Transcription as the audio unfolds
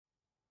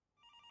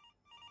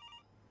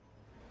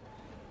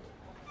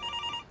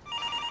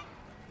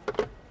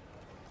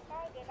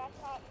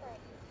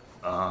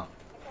Yeah.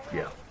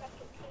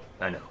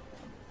 I know.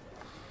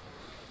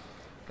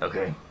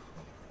 Okay.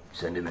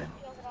 Send him in.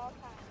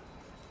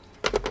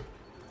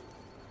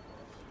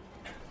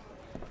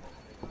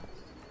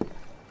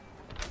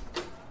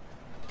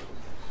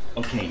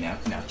 Okay, now,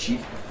 Chief,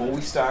 before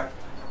we start,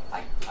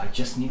 I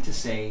just need to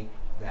say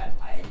that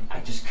I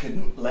just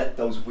couldn't let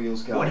those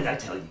wheels go. What did I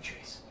tell you,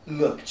 Trace?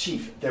 Look,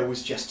 Chief, there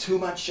was just too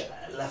much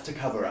left to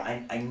cover.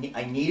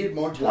 I needed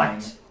more time.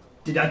 What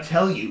did I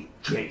tell you,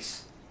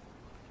 Trace?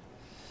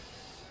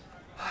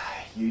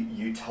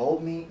 You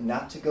told me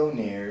not to go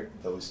near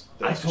those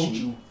I told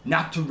cheap... you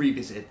not to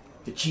revisit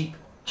the cheap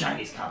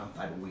Chinese carbon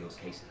fiber wheels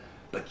case,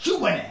 but you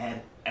went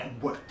ahead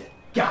and worked the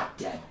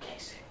goddamn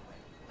case anyway.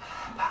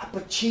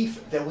 But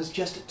Chief, there was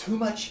just too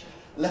much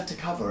left to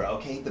cover,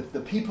 okay?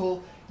 The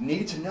people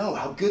needed to know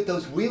how good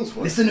those wheels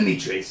were. Listen to me,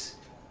 Trace.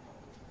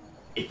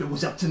 If it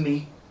was up to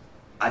me,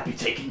 I'd be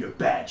taking your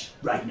badge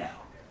right now.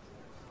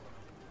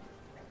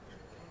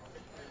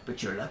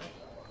 But you're lucky.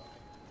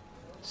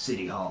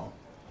 City Hall,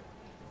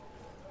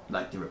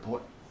 like the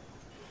report,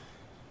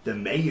 the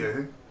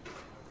mayor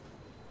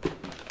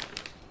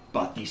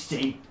bought these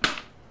same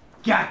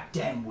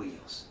goddamn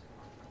wheels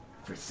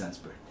for his son's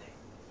birthday.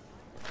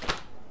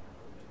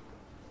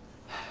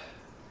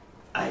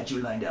 I had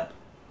you lined up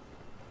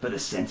for the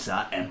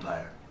Sensor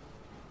Empire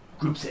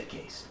group set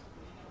case.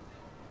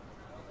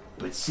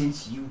 But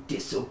since you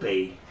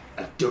disobeyed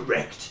a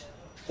direct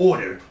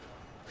order,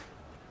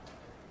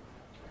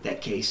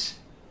 that case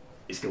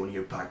is going to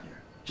your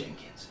partner,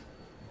 Jenkins.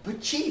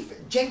 But Chief,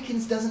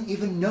 Jenkins doesn't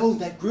even know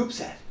that group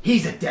set.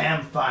 He's a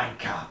damn fine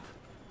cop.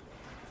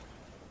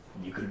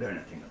 You could learn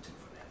a thing or two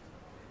from him.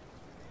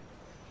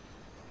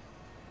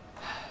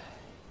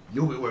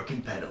 You'll be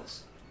working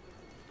pedals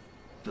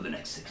for the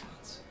next 6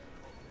 months.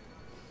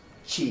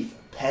 Chief,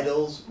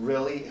 pedals?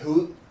 Really?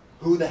 Who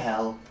the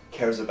hell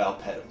cares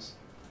about pedals?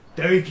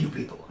 Very few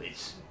people.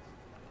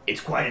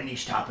 It's quite a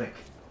niche topic.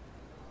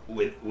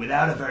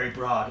 Without a very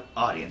broad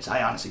audience,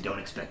 I honestly don't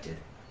expect it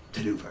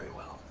to do very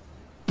well.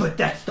 But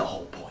that's the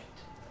whole point.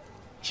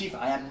 Chief,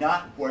 I am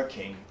not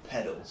working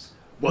pedals.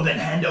 Well then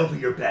hand over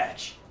your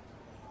badge.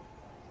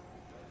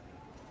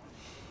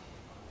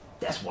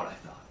 That's what I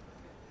thought.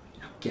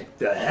 Now get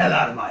the hell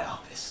out of my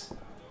office.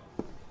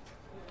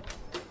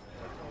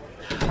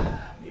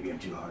 Maybe I'm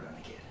too hard on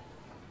the kid.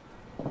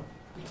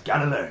 He's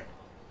gotta learn.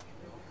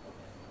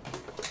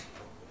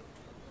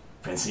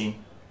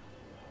 Francine,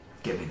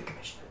 give me the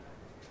commissioner.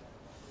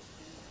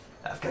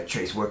 I've got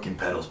Trace working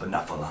pedals, but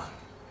not for long.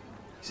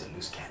 He's a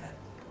loose cannon.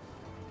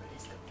 But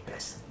he's the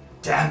best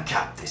damn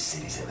cop this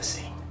city's ever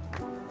seen.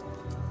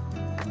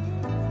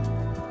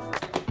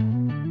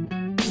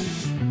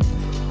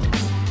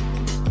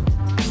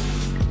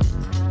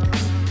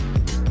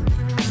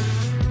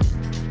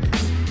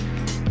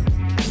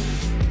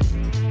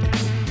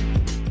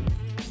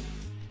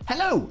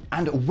 Hello,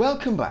 and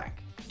welcome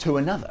back to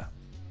another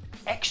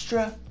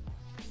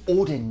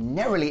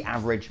extraordinarily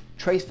average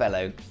Trace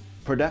Velo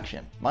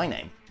production. My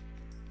name,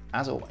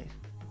 as always,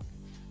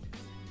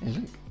 is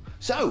Luke.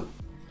 So,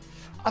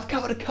 I've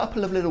covered a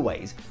couple of little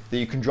ways that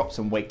you can drop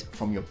some weight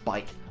from your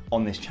bike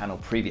on this channel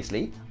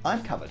previously.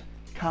 I've covered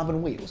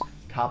carbon wheels,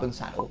 carbon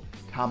saddle,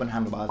 carbon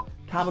handlebars,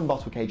 carbon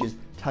bottle cages,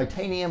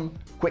 titanium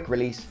quick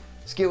release,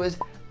 skewers,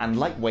 and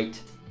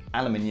lightweight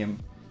aluminium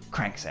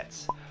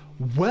cranksets.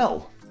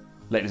 Well,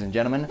 ladies and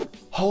gentlemen,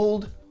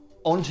 hold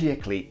onto your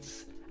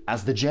cleats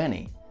as the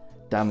journey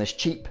down this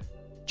cheap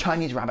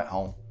Chinese rabbit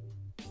hole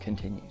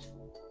continues.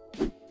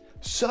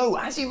 So,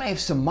 as you may have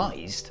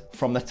surmised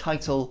from the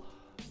title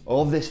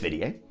of this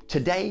video,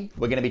 today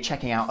we're going to be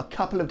checking out a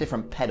couple of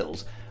different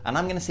pedals, and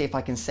I'm going to see if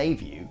I can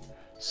save you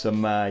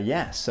some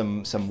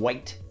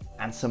weight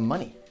and some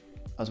money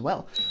as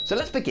well. So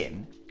let's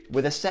begin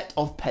with a set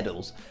of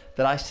pedals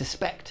that I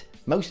suspect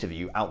most of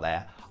you out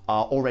there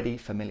are already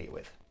familiar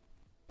with.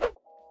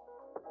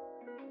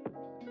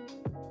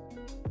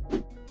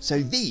 So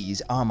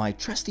these are my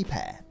trusty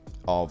pair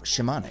of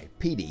Shimano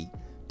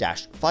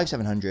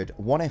PD-5700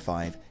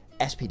 105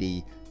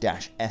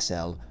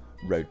 SPD-SL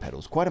road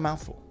pedals. Quite a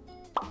mouthful.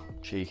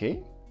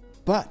 Cheeky,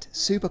 but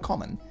super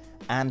common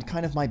and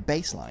kind of my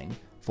baseline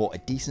for a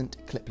decent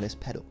clipless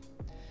pedal.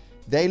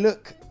 They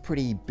look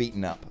pretty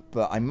beaten up,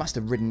 but I must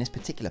have ridden this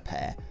particular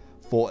pair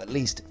for at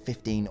least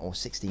 15 or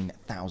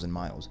 16,000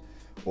 miles,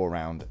 or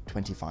around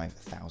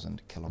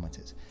 25,000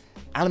 kilometers.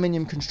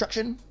 Aluminium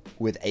construction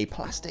with a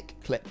plastic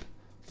clip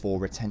for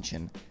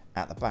retention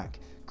at the back.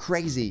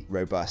 Crazy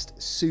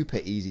robust, super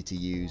easy to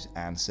use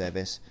and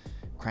service,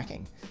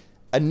 cracking.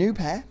 A new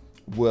pair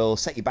will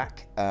set you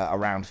back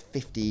around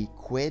 50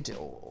 quid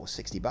or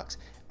 60 bucks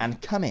and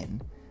come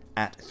in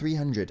at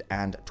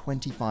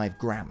 325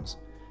 grams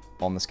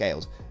on the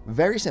scales.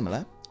 Very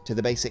similar to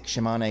the basic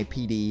Shimano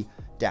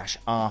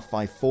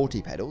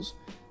PD-R540 pedals,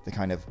 the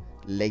kind of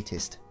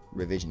latest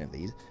revision of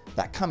these,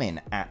 that come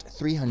in at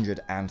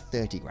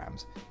 330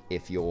 grams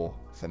if you're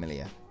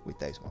familiar with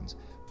those ones.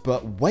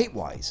 But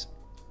weight-wise,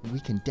 we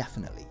can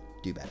definitely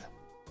do better.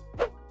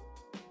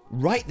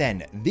 Right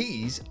then,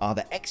 these are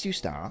the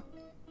Exustar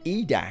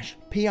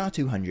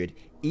E-PR200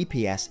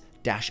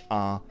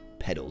 EPS-R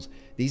pedals.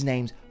 These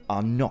names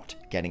are not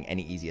getting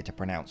any easier to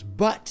pronounce,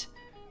 but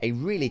a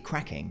really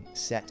cracking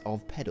set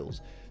of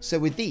pedals. So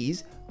with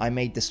these, I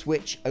made the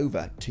switch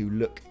over to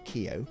Look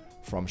Keo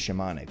from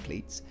Shimano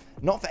cleats.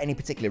 Not for any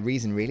particular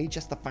reason really,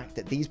 just the fact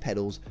that these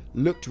pedals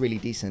looked really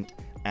decent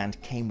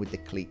and came with the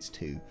cleats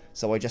too.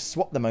 So I just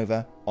swapped them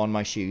over on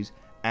my shoes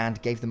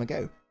and gave them a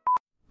go.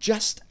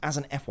 Just as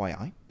an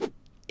FYI,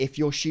 if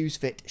your shoes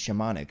fit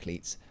Shimano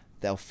cleats,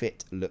 they'll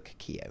fit Look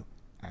Keo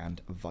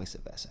and vice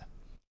versa.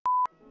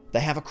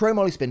 They have a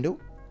chromoly spindle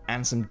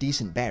and some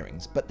decent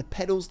bearings, but the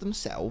pedals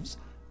themselves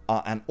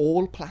are an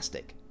all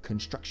plastic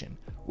construction,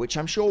 which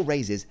I'm sure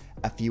raises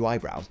a few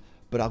eyebrows,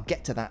 but I'll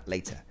get to that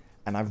later.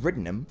 And I've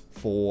ridden them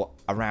for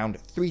around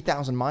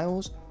 3,000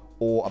 miles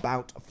or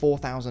about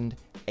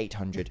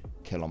 4,800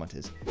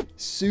 kilometers.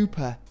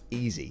 Super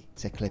easy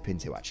to clip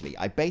into actually.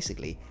 I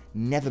basically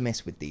never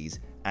miss with these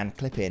and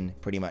clip in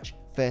pretty much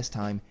first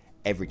time,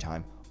 every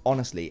time.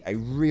 Honestly, a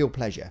real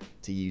pleasure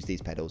to use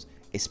these pedals,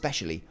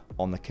 especially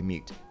on the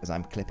commute as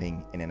I'm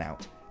clipping in and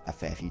out a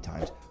fair few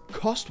times.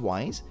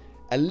 Cost-wise,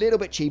 a little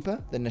bit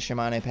cheaper than the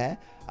Shimano pair,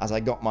 as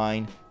I got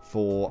mine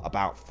for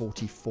about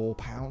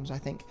 £44, I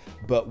think.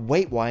 But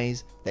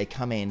weight-wise, they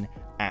come in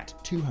at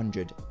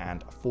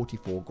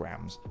 244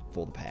 grams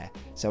for the pair.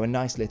 So a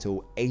nice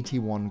little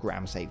 81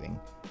 gram saving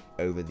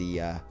over the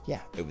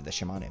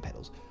Shimano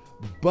pedals.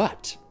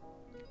 But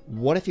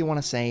what if you want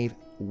to save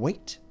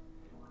weight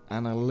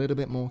and a little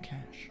bit more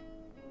cash?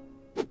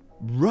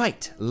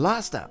 Right,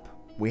 last up,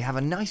 we have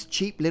a nice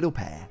cheap little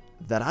pair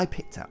that I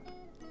picked up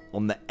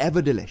on the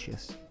ever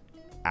delicious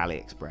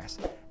AliExpress.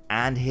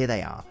 And here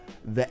they are,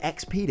 the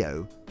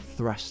Xpedo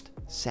Thrust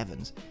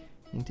 7s.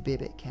 Need to be a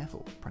bit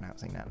careful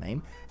pronouncing that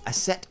name. A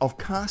set of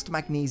cast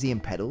magnesium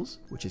pedals,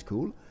 which is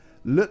cool.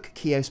 Look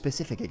Keo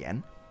specific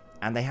again.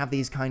 And they have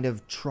these kind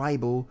of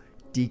tribal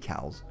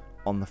decals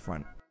on the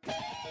front.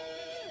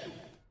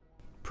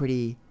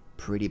 Pretty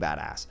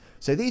badass.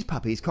 So these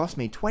puppies cost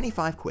me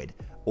 25 quid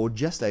or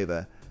just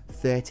over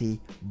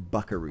 30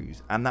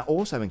 buckaroos. And that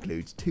also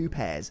includes 2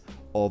 pairs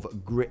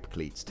of grip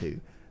cleats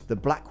too. The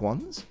black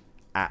ones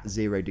at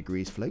 0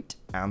 degrees float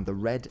and the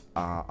red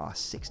are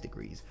 6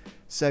 degrees.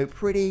 So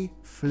pretty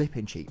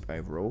flippin' cheap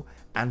overall.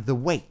 And the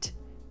weight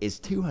is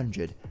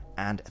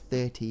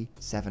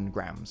 237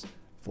 grams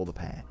for the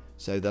pair.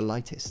 So the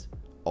lightest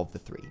of the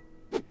 3.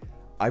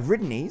 I've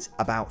ridden these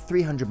about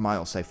 300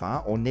 miles so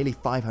far, or nearly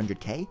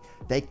 500k.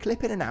 They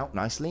clip in and out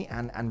nicely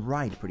and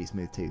ride pretty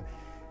smooth too.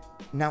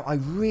 Now, I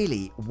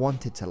really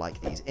wanted to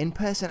like these. In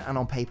person and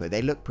on paper,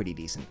 they look pretty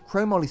decent.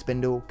 Chromoly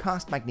spindle,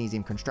 cast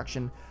magnesium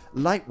construction,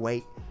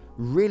 lightweight,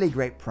 really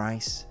great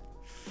price.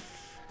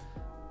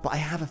 But I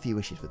have a few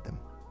issues with them.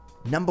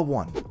 Number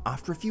 1,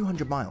 after a few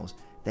hundred miles,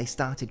 they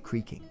started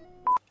creaking.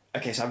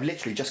 Okay, so I've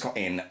literally just got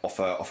in off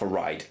a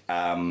ride,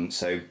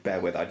 so bear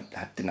with, I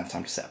didn't have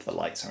time to set up the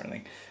lights or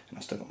anything, and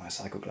I've still got my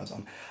cycle gloves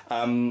on.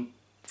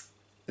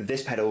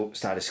 This pedal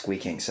started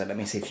squeaking, so let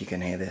me see if you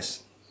can hear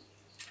this.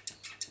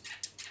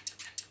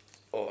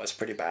 Oh, it's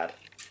pretty bad.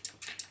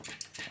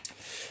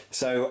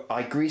 So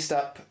I greased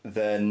up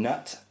the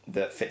nut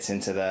that fits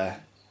into the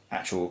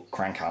actual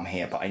crank arm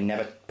here, but I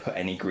never put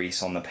any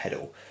grease on the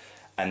pedal,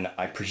 and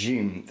I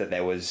presume that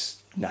there was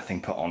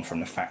nothing put on from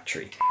the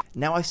factory.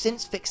 Now, I've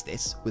since fixed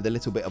this with a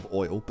little bit of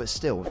oil, but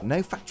still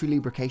no factory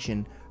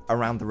lubrication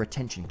around the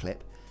retention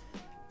clip.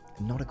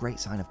 Not a great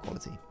sign of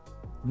quality.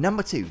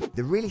 Number 2,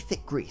 the really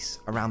thick grease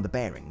around the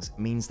bearings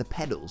means the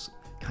pedals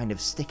kind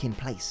of stick in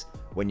place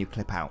when you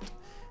clip out.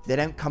 They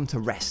don't come to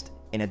rest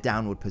in a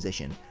downward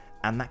position,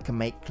 and that can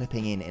make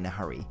clipping in a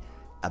hurry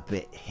a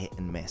bit hit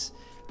and miss.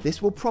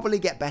 This will probably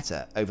get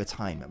better over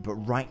time, but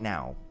right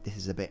now this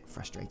is a bit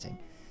frustrating.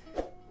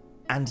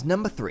 And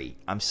number 3,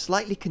 I'm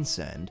slightly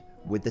concerned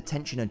with the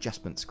tension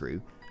adjustment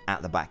screw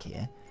at the back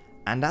here,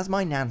 and as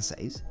my nan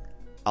says,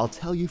 I'll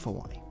tell you for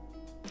why.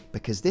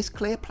 Because this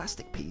clear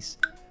plastic piece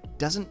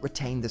doesn't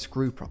retain the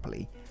screw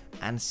properly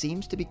and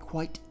seems to be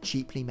quite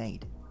cheaply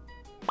made.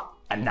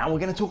 And now we're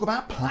going to talk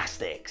about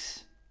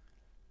plastics.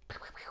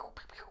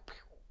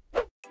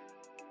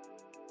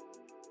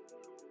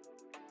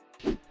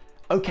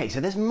 Okay,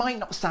 so this might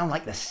not sound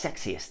like the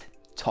sexiest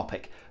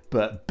topic,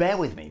 but bear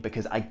with me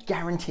because I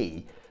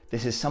guarantee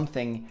this is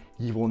something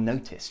you will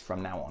notice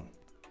from now on.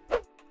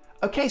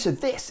 Okay, so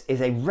this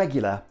is a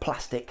regular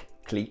plastic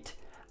cleat,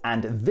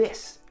 and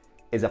this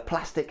is a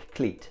plastic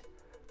cleat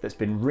that's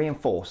been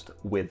reinforced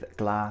with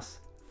glass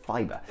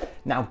fibre.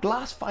 Now,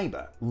 glass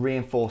fibre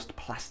reinforced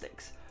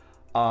plastics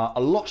are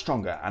a lot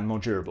stronger and more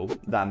durable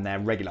than their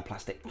regular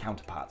plastic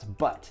counterparts,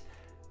 but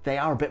they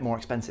are a bit more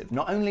expensive.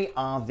 Not only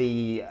are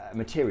the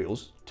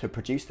materials to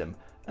produce them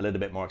a little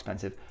bit more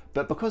expensive,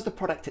 but because the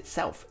product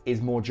itself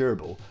is more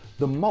durable,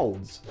 the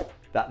molds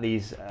that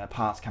these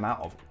parts come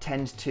out of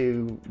tend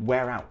to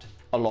wear out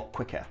a lot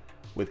quicker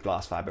with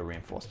glass fibre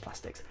reinforced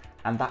plastics,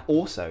 and that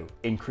also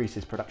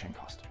increases production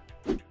cost.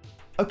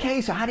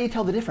 Okay, so how do you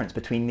tell the difference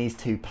between these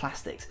two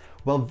plastics?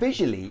 Well,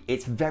 visually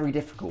it's very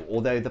difficult,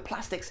 although the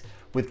plastics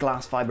with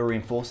glass fibre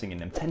reinforcing in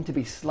them tend to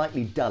be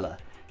slightly duller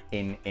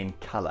in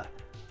color.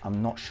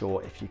 I'm not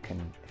sure if you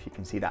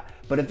can see that,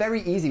 but a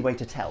very easy way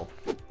to tell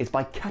is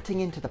by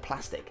cutting into the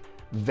plastic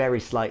very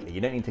slightly.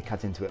 You don't need to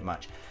cut into it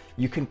much.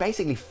 You can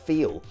basically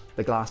feel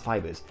the glass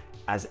fibers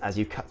as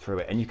you cut through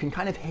it, and you can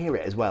kind of hear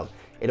it as well.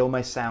 It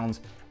almost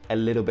sounds a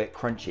little bit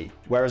crunchy,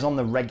 whereas on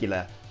the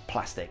regular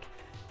plastic,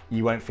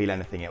 you won't feel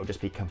anything. It'll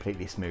just be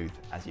completely smooth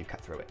as you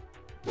cut through it.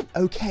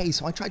 Okay,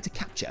 so I tried to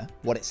capture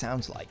what it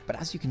sounds like, but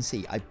as you can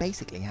see, I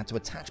basically had to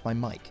attach my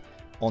mic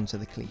onto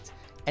the cleat.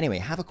 Anyway,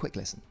 have a quick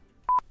listen.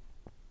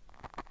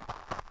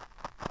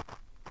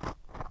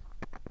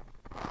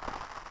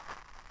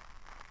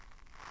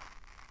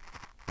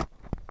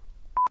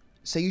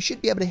 So you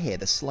should be able to hear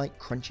the slight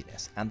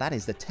crunchiness, and that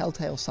is the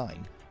telltale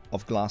sign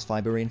of glass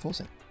fiber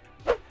reinforcing.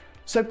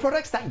 So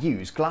products that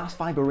use glass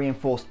fiber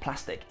reinforced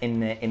plastic in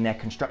their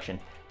construction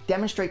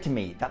demonstrate to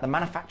me that the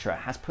manufacturer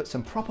has put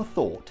some proper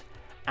thought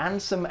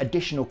and some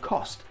additional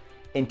cost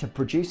into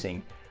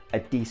producing a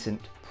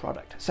decent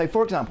product. So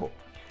for example,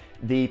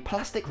 the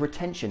plastic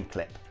retention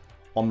clip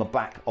on the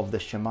back of the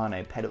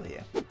Shimano pedal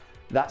here,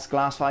 that's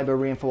glass fiber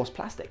reinforced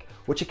plastic,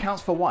 which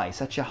accounts for why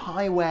such a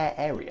high wear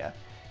area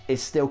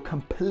is still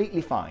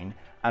completely fine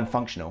and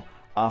functional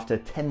after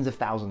tens of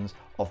thousands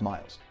of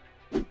miles.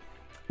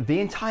 The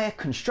entire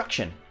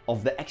construction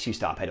of the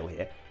Exustar pedal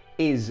here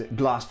is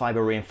glass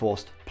fiber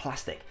reinforced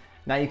plastic.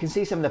 Now you can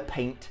see some of the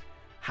paint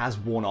has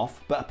worn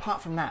off, but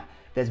apart from that,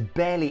 there's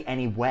barely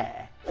any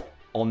wear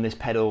on this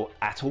pedal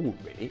at all,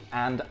 really.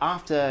 And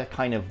after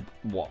kind of,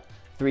 what,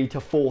 3,000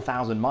 to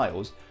 4,000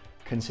 miles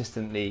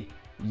consistently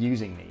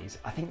using these,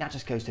 I think that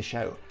just goes to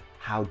show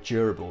how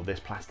durable this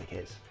plastic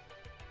is.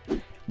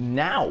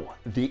 Now,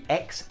 the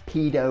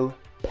Xpedo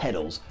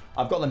pedals.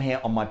 I've got them here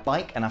on my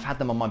bike, and I've had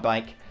them on my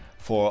bike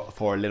for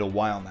a little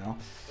while now.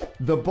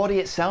 The body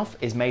itself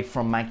is made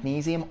from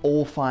magnesium,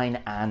 all fine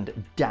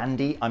and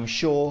dandy. I'm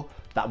sure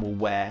that will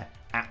wear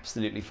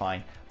absolutely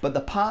fine. But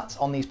the parts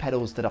on these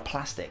pedals that are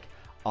plastic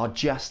are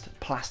just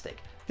plastic.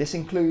 This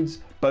includes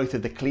both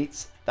of the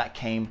cleats that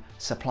came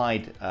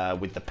supplied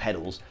with the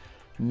pedals.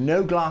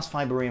 No glass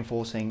fiber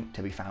reinforcing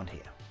to be found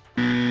here.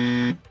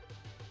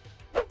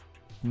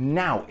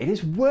 Now, it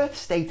is worth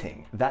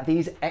stating that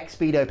these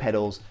Xpedo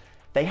pedals,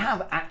 they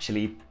have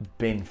actually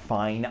been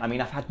fine. I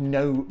mean, I've had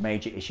no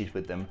major issues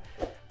with them,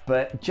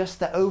 but just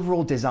the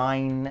overall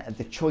design,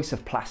 the choice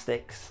of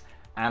plastics,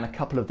 and a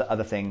couple of the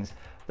other things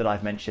that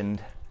I've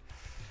mentioned,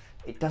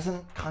 it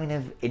doesn't kind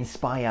of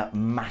inspire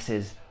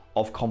masses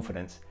of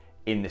confidence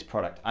in this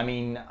product. I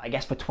mean, I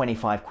guess for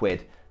 25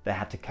 quid, they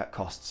had to cut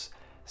costs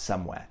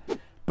somewhere.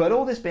 But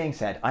all this being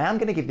said, I am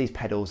gonna give these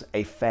pedals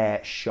a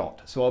fair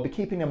shot. So I'll be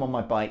keeping them on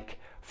my bike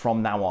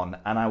from now on,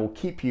 and I will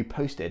keep you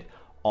posted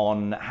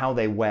on how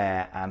they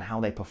wear and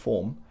how they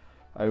perform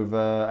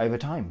over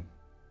time.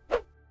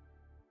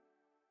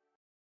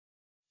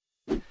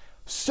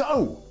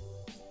 So,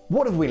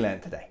 what have we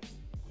learned today?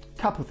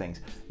 Couple things.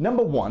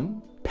 Number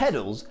one,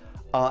 pedals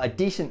are a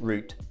decent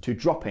route to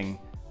dropping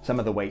some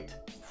of the weight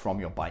from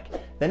your bike.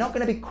 They're not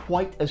going to be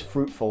quite as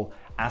fruitful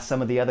as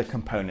some of the other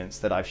components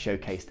that I've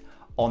showcased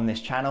on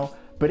this channel,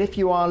 but if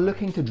you are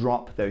looking to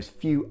drop those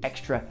few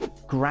extra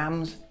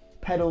grams,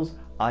 pedals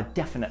are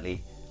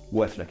definitely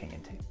worth looking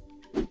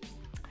into.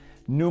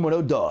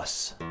 Numero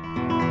dos.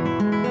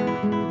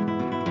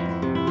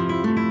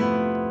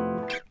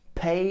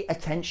 Pay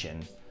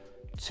attention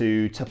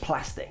to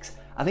plastics.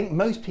 I think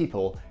most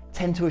people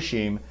tend to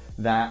assume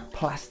that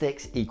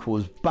plastics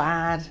equals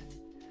bad,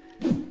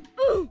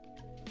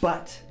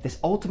 but this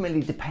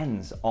ultimately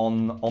depends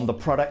on the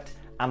product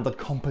and the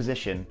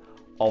composition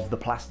of the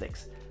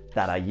plastics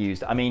that are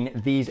used. I mean,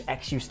 these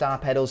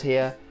Exustar pedals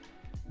here,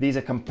 these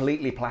are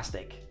completely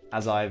plastic,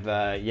 as I've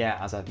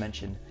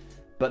mentioned,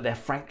 but they're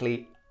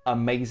frankly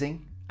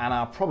amazing and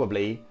are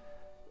probably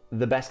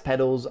the best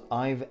pedals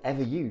I've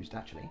ever used,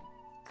 actually.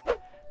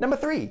 Number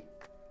three,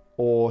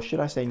 or should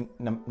I say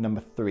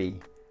number three,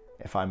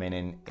 if I'm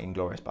in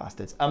Inglourious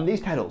Bastards.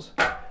 These pedals,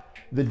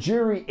 the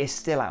jury is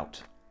still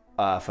out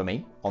for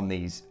me on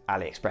these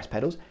AliExpress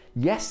pedals.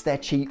 Yes, they're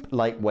cheap,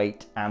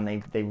 lightweight,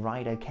 and they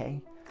ride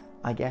okay,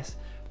 I guess,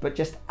 but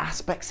just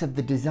aspects of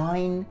the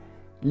design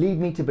lead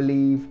me to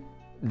believe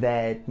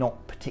they're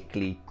not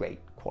particularly great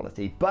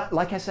quality. But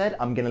like I said,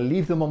 I'm gonna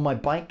leave them on my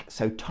bike,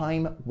 so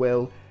time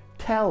will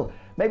tell.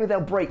 Maybe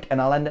they'll break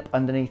and I'll end up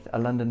underneath a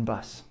London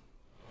bus.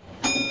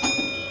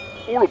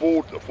 All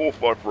aboard the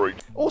 4x3.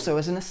 Also,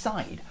 as an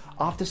aside,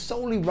 after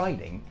solely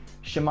riding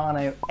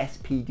Shimano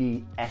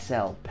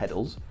SPD-SL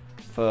pedals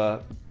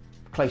for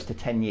close to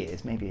 10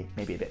 years, maybe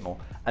a bit more,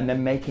 and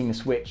then making the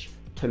switch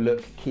to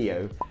look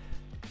Keo,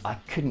 I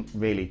couldn't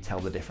really tell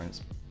the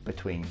difference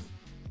between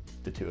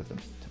the two of them,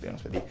 to be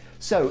honest with you.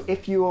 So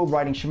if you're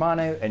riding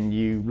Shimano and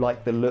you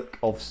like the look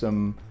of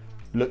some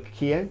Look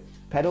Keo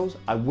pedals,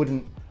 I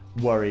wouldn't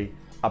worry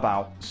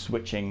about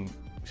switching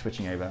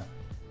over.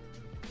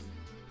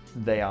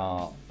 They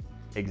are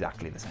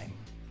exactly the same.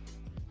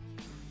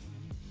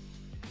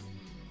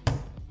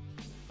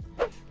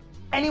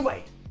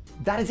 Anyway,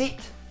 that is it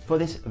for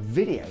this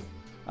video.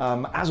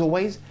 As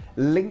always,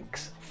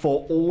 links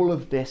for all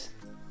of this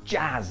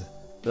jazz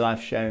that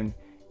I've shown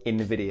in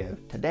the video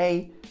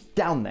today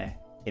down there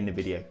in the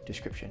video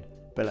description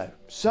below.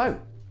 So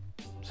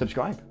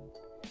subscribe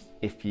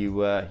if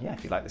you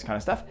if you like this kind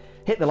of stuff.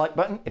 Hit the like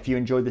button if you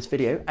enjoyed this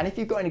video, and if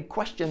you've got any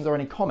questions or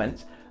any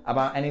comments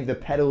about any of the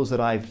pedals that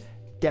I've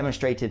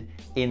demonstrated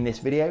in this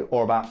video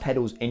or about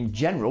pedals in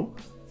general,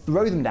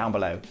 throw them down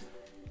below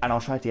and I'll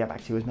try to get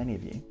back to as many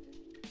of you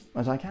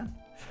as I can.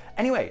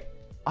 Anyway,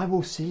 I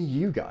will see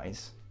you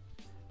guys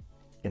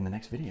in the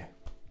next video.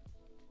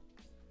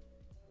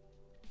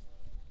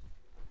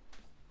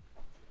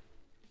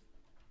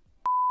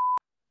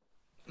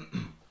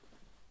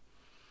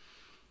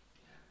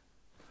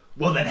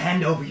 Well then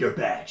hand over your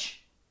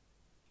badge.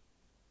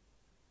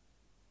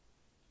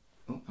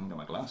 Oh, I haven't got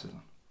my glasses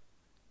on.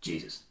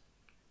 Jesus,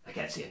 I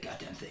can't see a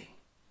goddamn thing.